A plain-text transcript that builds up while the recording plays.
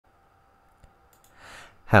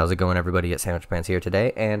How's it going, everybody? It's Sandwich Pants here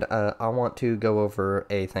today, and I want to go over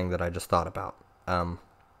a thing that I just thought about. Or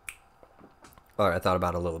I thought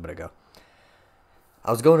about a little bit ago.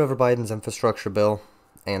 I was going over Biden's infrastructure bill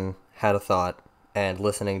and had a thought, and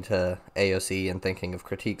listening to AOC and thinking of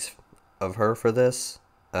critiques of her for this,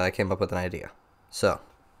 I came up with an idea. So,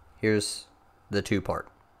 here's the two-part.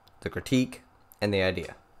 The critique and the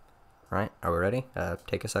idea. Right? Are we ready?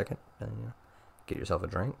 Take a second. Get yourself a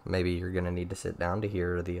drink. Maybe you're gonna need to sit down to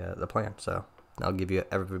hear the plan. So I'll give you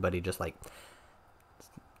everybody just like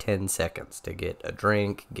 10 seconds to get a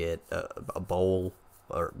drink, get a bowl,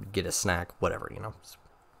 or get a snack, whatever, you know.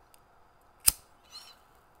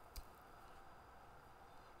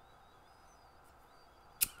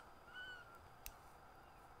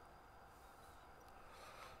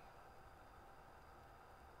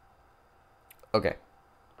 Okay.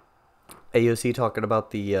 AOC talking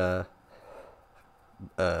about the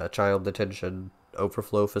child detention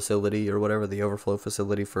overflow facility or whatever, the overflow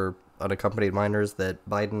facility for unaccompanied minors that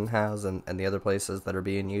Biden has and the other places that are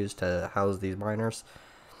being used to house these minors.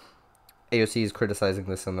 AOC is criticizing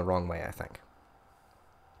this in the wrong way, I think.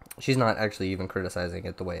 She's not actually even criticizing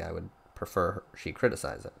it the way I would prefer she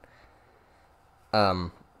criticize it.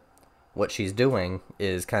 What she's doing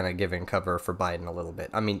is kind of giving cover for Biden a little bit.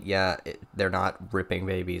 I mean, yeah, they're not ripping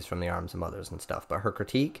babies from the arms of mothers and stuff, but her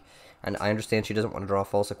critique, and I understand she doesn't want to draw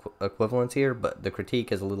false equivalence here, but the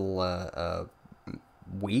critique is a little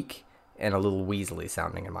weak and a little weaselly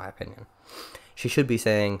sounding, in my opinion. She should be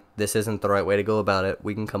saying, this isn't the right way to go about it,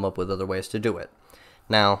 we can come up with other ways to do it.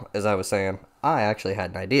 Now, as I was saying, I actually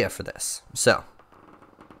had an idea for this. So,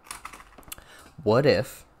 what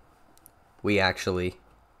if we actually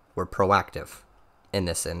were proactive in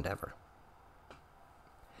this endeavor?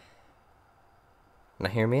 Now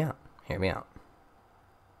hear me out. Hear me out.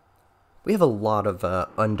 We have a lot of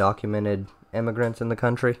undocumented immigrants in the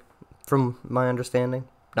country, from my understanding.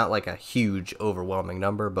 Not like a huge, overwhelming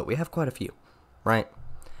number, but we have quite a few, right?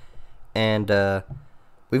 And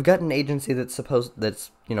we've got an agency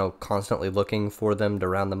that's constantly looking for them to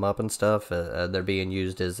round them up and stuff. They're being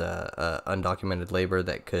used as undocumented labor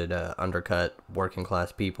that could undercut working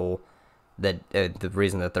class people. That the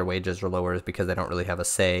reason that their wages are lower is because they don't really have a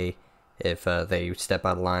say. If they step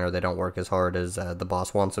out of line or they don't work as hard as the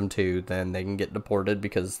boss wants them to, then they can get deported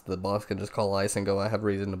because the boss can just call ICE and go, I have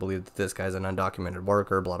reason to believe that this guy's an undocumented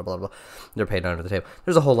worker, blah, blah, blah, blah. They're paid under the table.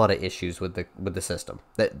 There's a whole lot of issues with the system.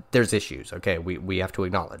 There's issues, okay? We have to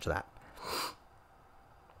acknowledge that.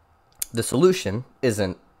 The solution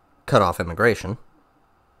isn't cut off immigration.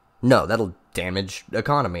 No, that'll damage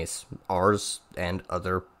economies, ours and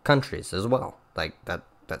other countries as well. Like,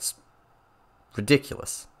 that's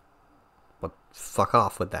ridiculous. But fuck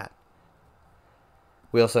off with that.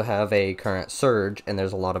 We also have a current surge, and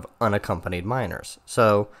there's a lot of unaccompanied minors.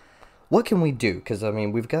 So, what can we do? Because, I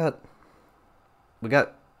mean, we got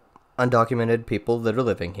undocumented people that are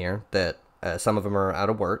living here, that some of them are out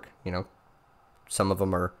of work, you know. Some of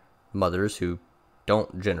them are mothers who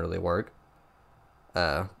don't generally work.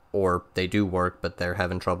 Or they do work, but they're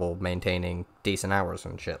having trouble maintaining decent hours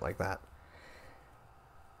and shit like that.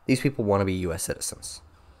 These people want to be U.S. citizens.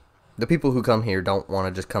 The people who come here don't want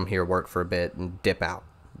to just come here, work for a bit, and dip out,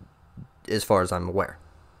 as far as I'm aware.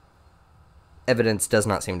 Evidence does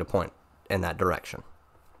not seem to point in that direction.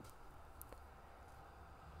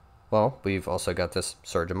 Well, we've also got this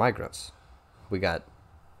surge of migrants. We got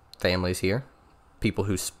families here, people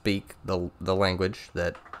who speak the language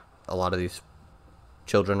that a lot of these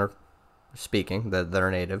children are speaking, that are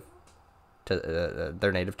native to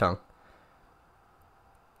their native tongue.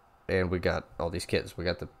 And we got all these kids. We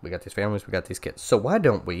got these families. We got these kids. So why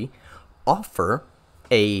don't we offer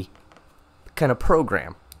a kind of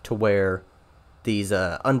program to where these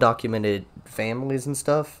undocumented families and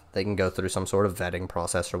stuff, they can go through some sort of vetting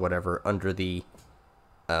process or whatever under the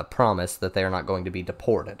promise that they are not going to be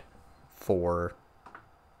deported for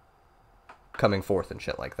coming forth and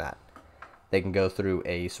shit like that. They can go through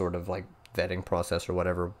a sort of like vetting process or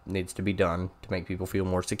whatever needs to be done to make people feel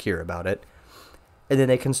more secure about it. And then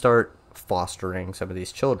they can start fostering some of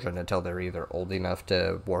these children until they're either old enough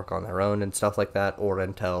to work on their own and stuff like that, or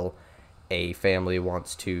until a family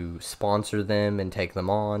wants to sponsor them and take them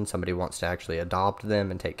on. Somebody wants to actually adopt them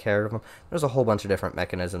and take care of them. There's a whole bunch of different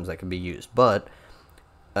mechanisms that can be used. But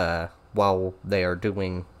while they are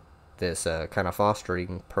doing this kind of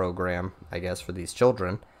fostering program, I guess, for these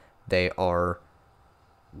children, they are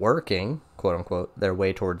working, quote unquote, their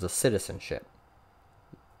way towards a citizenship.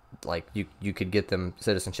 Like, you could get them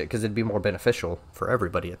citizenship because it'd be more beneficial for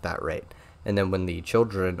everybody at that rate. And then when the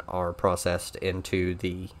children are processed into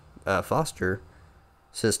the foster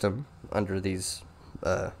system under these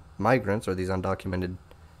migrants or these undocumented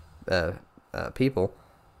people,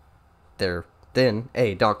 they're then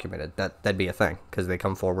documented. That'd be a thing because they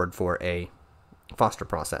come forward for a foster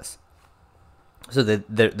process. So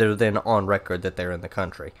they're then on record that they're in the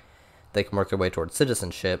country. They can work their way towards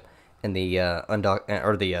citizenship, and the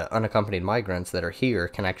unaccompanied migrants that are here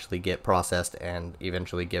can actually get processed and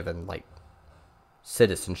eventually given like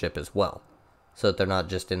citizenship as well, so that they're not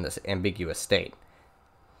just in this ambiguous state.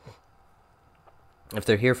 If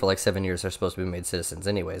they're here for like 7 years, they're supposed to be made citizens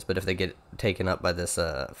anyways, but if they get taken up by this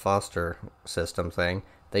foster system thing,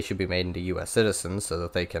 they should be made into U.S. citizens so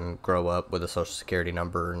that they can grow up with a social security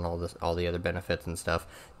number and all the other benefits and stuff.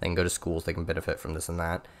 They can go to schools, they can benefit from this and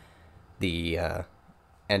that.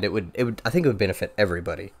 And it would I think it would benefit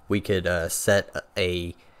everybody. We could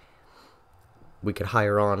we could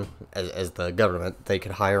hire on, as the government, they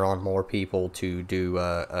could hire on more people to do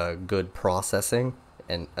good processing,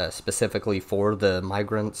 and specifically for the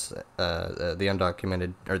migrants, the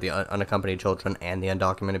undocumented, or the unaccompanied children, and the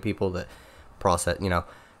undocumented people that process,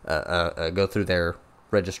 go through their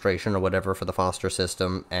registration or whatever for the foster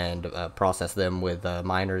system, and process them with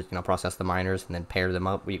minors, process the minors and then pair them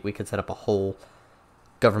up. We could set up a whole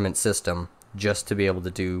government system just to be able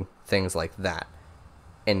to do things like that.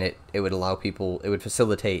 And it would allow people, it would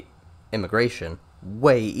facilitate immigration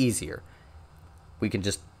way easier. We could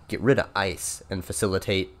just get rid of ICE and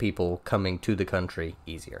facilitate people coming to the country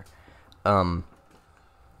easier.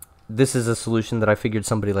 This is a solution that I figured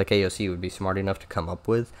somebody like AOC would be smart enough to come up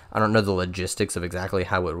with. I don't know the logistics of exactly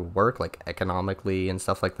how it would work, like economically and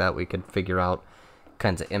stuff like that. We could figure out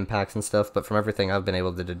kinds of impacts and stuff, but from everything I've been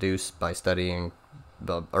able to deduce by studying,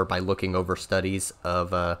 or by looking over studies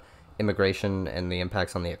of immigration and the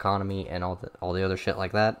impacts on the economy and all the other shit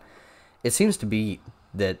like that, it seems to be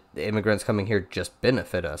that the immigrants coming here just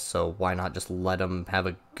benefit us, so why not just let them have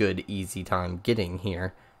a good, easy time getting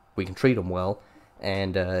here? We can treat them well,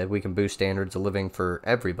 and we can boost standards of living for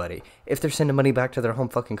everybody. If they're sending money back to their home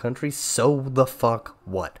fucking country, so the fuck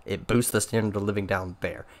what? It boosts the standard of living down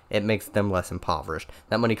there. It makes them less impoverished.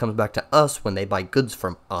 That money comes back to us when they buy goods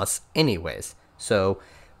from us anyways. So,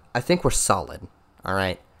 I think we're solid,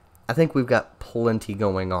 alright? I think we've got plenty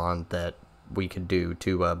going on that we could do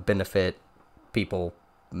to benefit people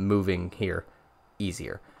moving here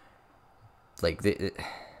easier. Like,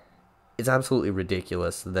 it's absolutely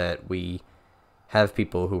ridiculous that we have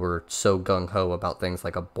people who are so gung-ho about things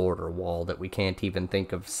like a border wall that we can't even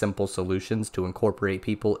think of simple solutions to incorporate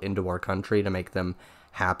people into our country to make them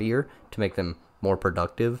happier, to make them more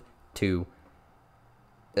productive, to...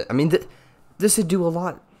 I mean, this would do a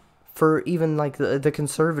lot for even, like, the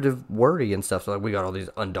conservative worry and stuff. So, like, we got all these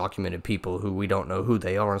undocumented people who we don't know who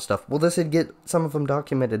they are and stuff. Well, this would get some of them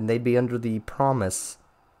documented, and they'd be under the promise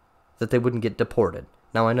that they wouldn't get deported.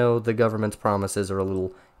 Now, I know the government's promises are a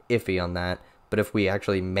little iffy on that, but if we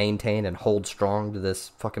actually maintain and hold strong to this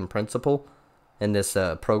fucking principle, and this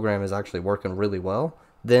program is actually working really well,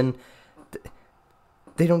 then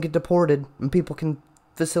they don't get deported, and people can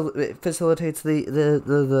facilitates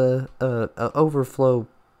the overflow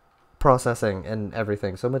processing and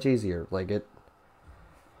everything so much easier. Like,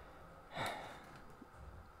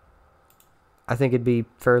 I think it'd be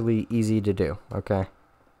fairly easy to do, okay?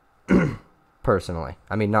 Personally.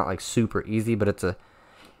 I mean, not like super easy, but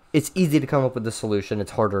it's easy to come up with the solution.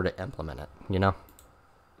 It's harder to implement it, you know?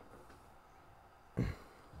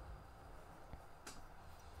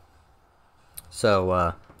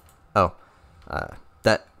 So,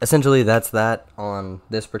 that's that on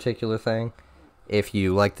this particular thing. If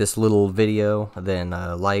you like this little video, then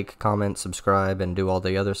like, comment, subscribe, and do all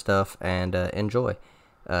the other stuff, and enjoy.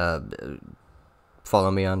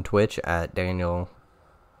 Follow me on Twitch at Daniel,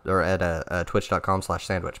 or at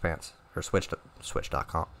twitch.com/sandwichpants, or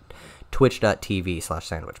twitch.com,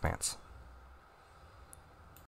 twitch.tv/sandwichpants.